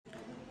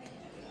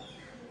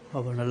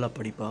அவள் நல்லா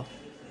படிப்பாள்.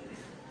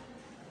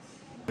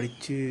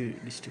 படித்து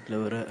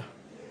டிஸ்ட்ரிக்டில் வர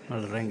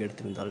நல்ல ரேங்க்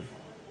எடுத்திருந்தாள்.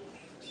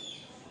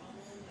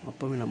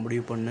 அப்போவே நான்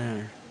முடிவு பண்ணேன்,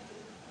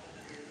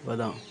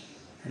 இவள் தான்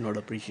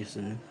என்னோடய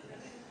ப்ரீஷியஸ்ன்னு.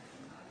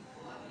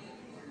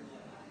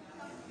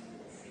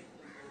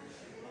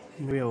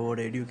 அவளோட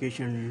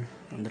எஜுகேஷன்,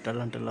 அந்த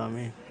டேலண்ட்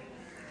எல்லாமே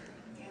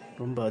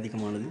ரொம்ப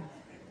அதிகமானது.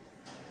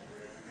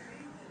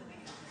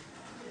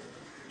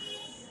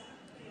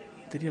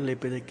 தெரியல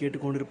இப்போ இதை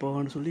கேட்டுக்கொண்டு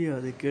இருப்பான்னு சொல்லி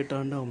அது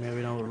கேட்டாண்டு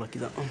உண்மையாகவே நான் ஒரு லக்கி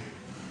தான்.